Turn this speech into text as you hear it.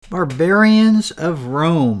Barbarians of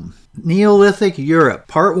Rome. Neolithic Europe.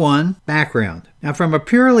 Part 1. Background. Now, from a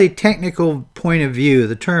purely technical point of view,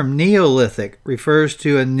 the term Neolithic refers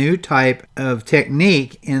to a new type of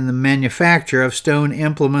technique in the manufacture of stone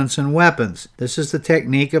implements and weapons. This is the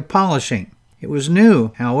technique of polishing. It was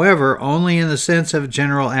new, however, only in the sense of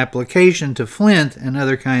general application to flint and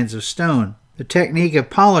other kinds of stone. The technique of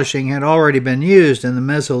polishing had already been used in the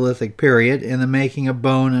Mesolithic period in the making of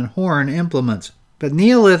bone and horn implements. But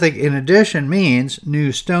Neolithic, in addition, means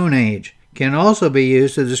New Stone Age. It can also be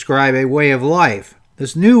used to describe a way of life.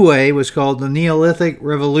 This new way was called the Neolithic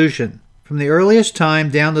Revolution. From the earliest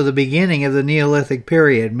time down to the beginning of the Neolithic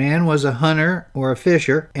period, man was a hunter or a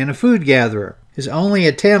fisher and a food gatherer. His only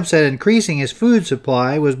attempts at increasing his food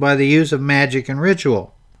supply was by the use of magic and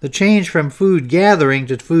ritual. The change from food gathering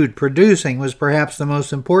to food producing was perhaps the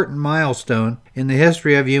most important milestone in the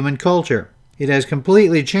history of human culture. It has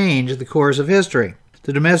completely changed the course of history.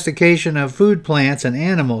 The domestication of food plants and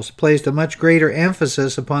animals placed a much greater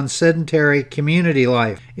emphasis upon sedentary community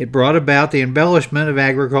life. It brought about the embellishment of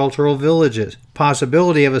agricultural villages,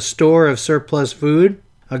 possibility of a store of surplus food,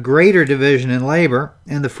 a greater division in labor,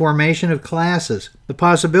 and the formation of classes. The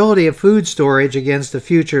possibility of food storage against a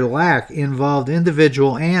future lack involved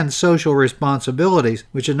individual and social responsibilities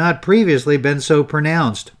which had not previously been so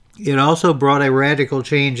pronounced. It also brought a radical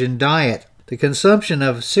change in diet. The consumption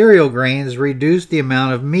of cereal grains reduced the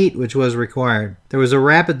amount of meat which was required. There was a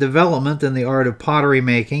rapid development in the art of pottery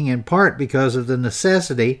making, in part because of the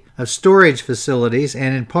necessity of storage facilities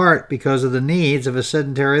and in part because of the needs of a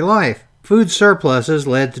sedentary life. Food surpluses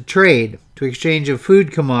led to trade, to exchange of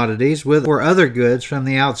food commodities with or other goods from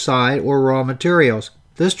the outside or raw materials.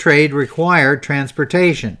 This trade required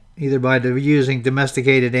transportation, either by using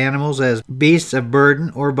domesticated animals as beasts of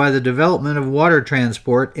burden or by the development of water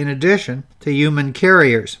transport in addition to human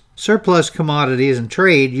carriers. Surplus commodities and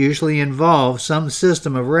trade usually involve some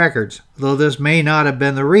system of records, though this may not have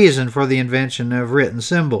been the reason for the invention of written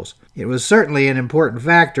symbols. It was certainly an important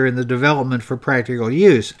factor in the development for practical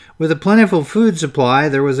use. With a plentiful food supply,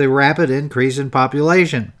 there was a rapid increase in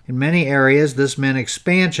population. In many areas, this meant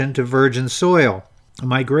expansion to virgin soil. A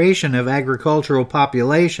migration of agricultural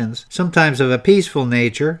populations, sometimes of a peaceful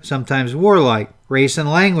nature, sometimes warlike. Race and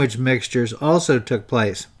language mixtures also took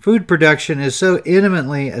place. Food production is so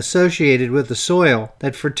intimately associated with the soil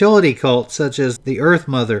that fertility cults such as the Earth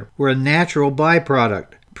Mother were a natural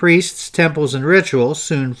byproduct. Priests, temples, and rituals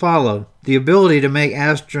soon followed. The ability to make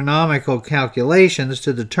astronomical calculations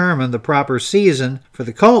to determine the proper season for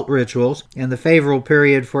the cult rituals and the favorable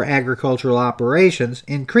period for agricultural operations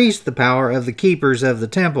increased the power of the keepers of the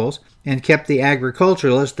temples and kept the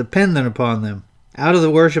agriculturalists dependent upon them. Out of the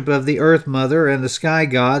worship of the Earth Mother and the Sky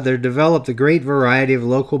God, there developed a great variety of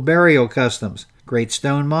local burial customs, great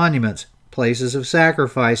stone monuments, places of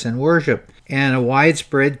sacrifice and worship, and a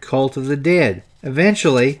widespread cult of the dead.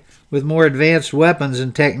 Eventually, with more advanced weapons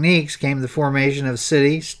and techniques came the formation of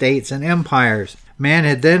cities, states, and empires. Man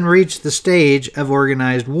had then reached the stage of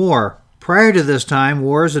organized war. Prior to this time,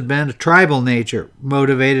 wars had been of tribal nature,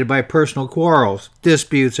 motivated by personal quarrels,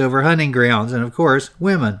 disputes over hunting grounds, and of course,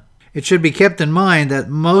 women. It should be kept in mind that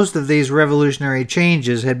most of these revolutionary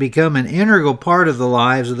changes had become an integral part of the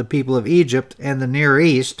lives of the people of Egypt and the Near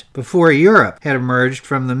East before Europe had emerged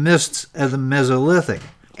from the mists of the Mesolithic,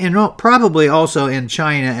 and probably also in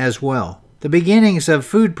China as well. The beginnings of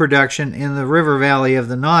food production in the river valley of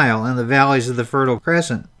the Nile and the valleys of the Fertile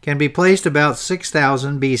Crescent can be placed about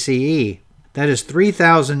 6000 BCE. That is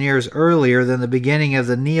 3,000 years earlier than the beginning of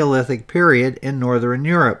the Neolithic period in northern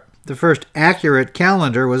Europe. The first accurate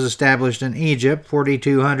calendar was established in Egypt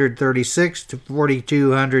 4236 to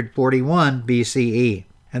 4241 BCE,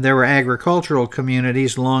 and there were agricultural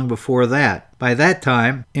communities long before that. By that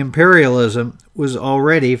time, imperialism was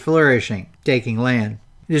already flourishing, taking land.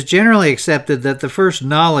 It is generally accepted that the first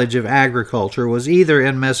knowledge of agriculture was either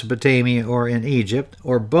in Mesopotamia or in Egypt,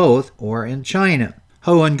 or both, or in China.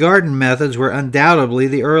 Hoe and garden methods were undoubtedly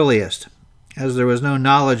the earliest. As there was no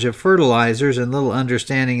knowledge of fertilizers and little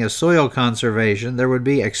understanding of soil conservation, there would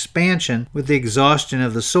be expansion with the exhaustion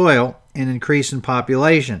of the soil and increase in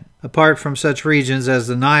population. Apart from such regions as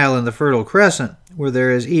the Nile and the Fertile Crescent, where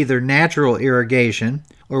there is either natural irrigation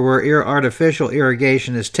or where artificial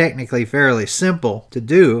irrigation is technically fairly simple to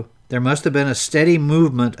do, there must have been a steady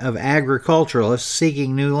movement of agriculturalists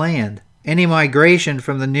seeking new land. Any migration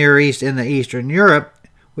from the Near East into Eastern Europe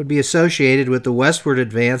would be associated with the westward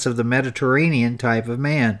advance of the Mediterranean type of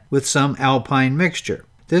man, with some alpine mixture.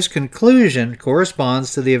 This conclusion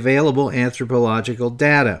corresponds to the available anthropological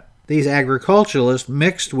data. These agriculturalists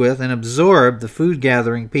mixed with and absorbed the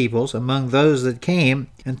food-gathering peoples among those that came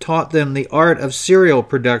and taught them the art of cereal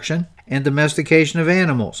production and domestication of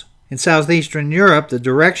animals. In southeastern Europe, the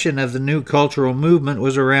direction of the new cultural movement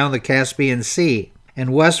was around the Caspian Sea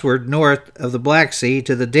and westward north of the Black Sea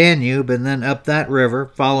to the Danube and then up that river,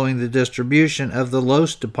 following the distribution of the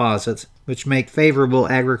loess deposits, which make favorable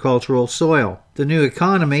agricultural soil. The new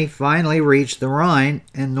economy finally reached the Rhine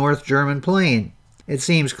and North German plain. It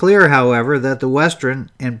seems clear, however, that the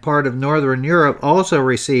western and part of northern Europe also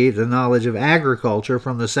received a knowledge of agriculture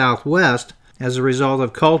from the southwest as a result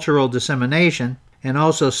of cultural dissemination, and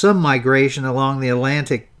also some migration along the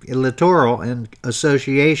Atlantic littoral in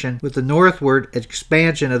association with the northward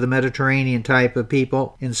expansion of the Mediterranean type of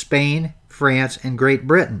people in Spain, France, and Great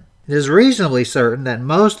Britain. It is reasonably certain that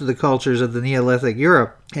most of the cultures of the Neolithic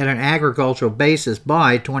Europe had an agricultural basis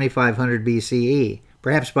by 2500 BCE,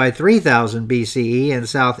 perhaps by 3000 BCE in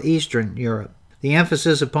southeastern Europe. The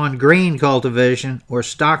emphasis upon grain cultivation or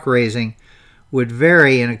stock raising would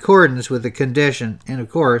vary in accordance with the condition and, of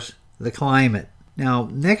course, the climate. Now,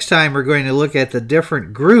 next time we're going to look at the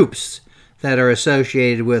different groups that are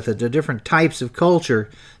associated with it, the different types of culture,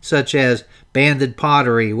 such as banded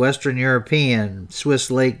pottery, Western European, Swiss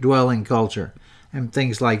lake dwelling culture, and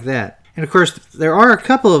things like that. And of course, there are a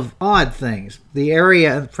couple of odd things. The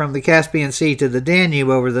area from the Caspian Sea to the Danube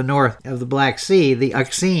over the north of the Black Sea, the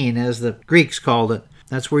Euxine as the Greeks called it,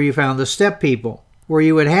 that's where you found the steppe people, where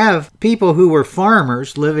you would have people who were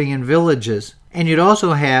farmers living in villages, and you'd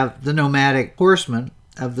also have the nomadic horsemen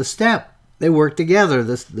of the steppe. They worked together.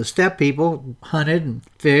 The steppe people hunted and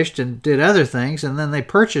fished and did other things, and then they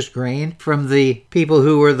purchased grain from the people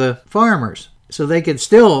who were the farmers. So they could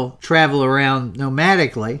still travel around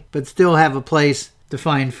nomadically, but still have a place to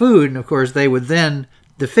find food, and of course they would then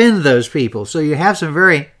defend those people. So you have some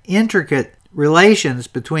very intricate relations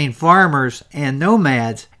between farmers and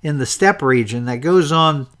nomads in the steppe region that goes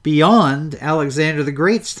on beyond Alexander the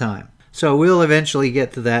Great's time. So we'll eventually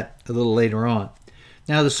get to that a little later on.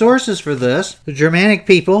 Now the sources for this: the Germanic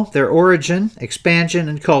people, their origin, expansion,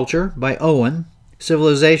 and culture by Owen,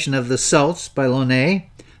 Civilization of the Celts by Launay,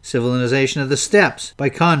 Civilization of the Steppes by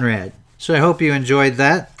Conrad. So I hope you enjoyed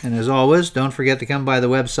that, and as always, don't forget to come by the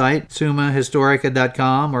website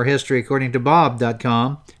summahistorica.com or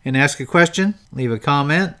historyaccordingtobob.com and ask a question, leave a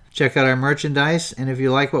comment, check out our merchandise, and if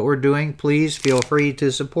you like what we're doing, please feel free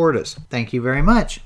to support us. Thank you very much.